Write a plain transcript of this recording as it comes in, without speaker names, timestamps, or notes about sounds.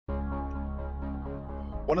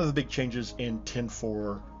One of the big changes in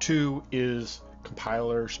 10.4.2 is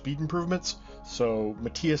compiler speed improvements. So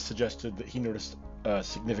Matthias suggested that he noticed a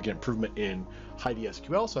significant improvement in Heidi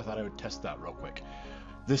SQL, so I thought I would test that real quick.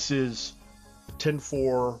 This is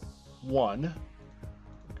 10.4.1.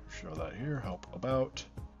 Show that here, help about.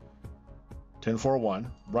 10.4.1,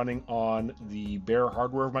 running on the bare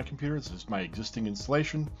hardware of my computer. This is my existing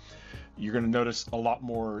installation. You're going to notice a lot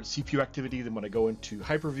more CPU activity than when I go into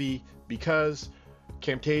Hyper-V, because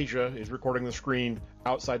Camtasia is recording the screen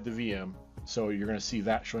outside the VM. So you're going to see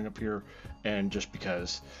that showing up here, and just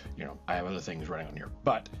because, you know, I have other things running on here.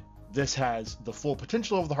 But this has the full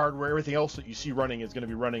potential of the hardware. Everything else that you see running is going to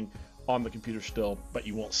be running on the computer still, but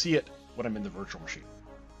you won't see it when I'm in the virtual machine.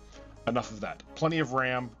 Enough of that. Plenty of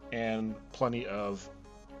RAM and plenty of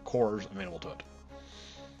cores available to it.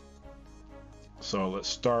 So let's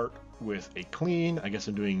start with a clean. I guess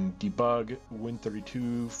I'm doing debug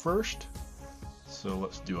Win32 first. So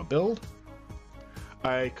let's do a build.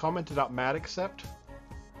 I commented out mat accept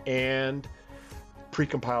and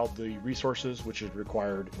pre-compiled the resources which is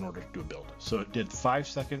required in order to do a build. So it did 5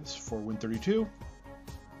 seconds for Win32.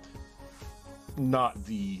 Not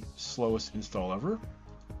the slowest install ever.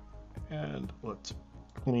 And let's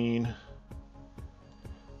clean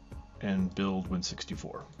and build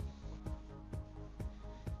Win64.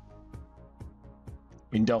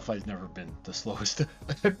 I mean, Delphi's never been the slowest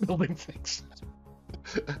at building things.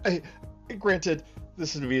 Granted,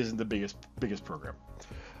 this isn't the biggest program.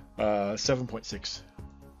 7.6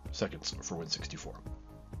 seconds for Win64.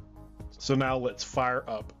 So now let's fire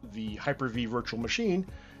up the Hyper-V virtual machine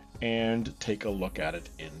and take a look at it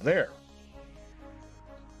in there.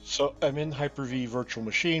 So I'm in Hyper-V virtual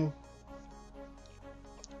machine.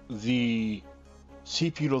 The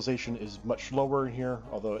CPU utilization is much lower in here,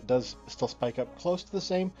 although it does still spike up close to the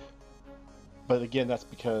same. But again, that's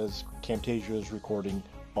because Camtasia is recording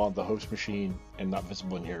on the host machine and not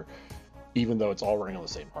visible in here, even though it's all running on the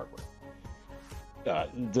same hardware.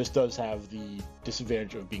 This does have the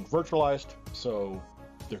disadvantage of being virtualized, so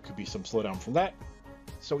there could be some slowdown from that.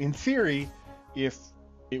 So in theory, if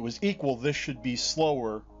it was equal, this should be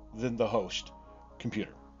slower than the host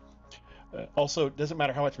computer. Also, it doesn't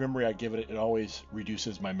matter how much memory I give it, it always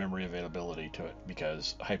reduces my memory availability to it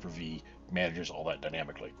because Hyper-V manages all that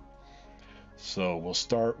dynamically. So we'll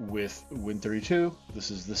start with Win32.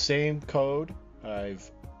 This is the same code.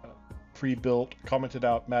 I've pre-built, commented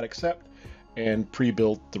out mat accept, and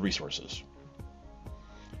pre-built the resources.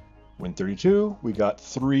 Win32, we got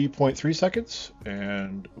 3.3 seconds,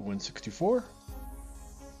 and Win64.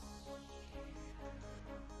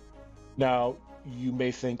 Now, you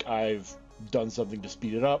may think I've done something to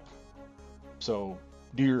speed it up, so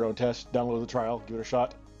do your own test, download the trial, give it a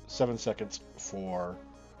shot. 7 seconds for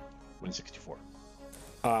Win64.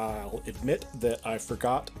 I'll admit that I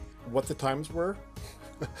forgot what the times were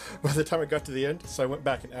by the time I got to the end, so I went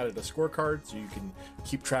back and added a scorecard so you can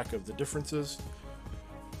keep track of the differences.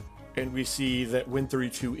 And we see that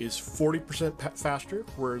Win32 is 40% faster,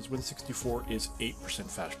 whereas Win64 is 8%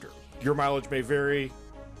 faster. Your mileage may vary.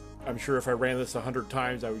 I'm sure if I ran this 100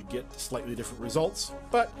 times, I would get slightly different results,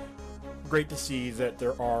 but great to see that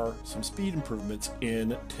there are some speed improvements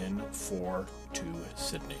in 10.4.2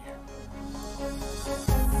 Sydney.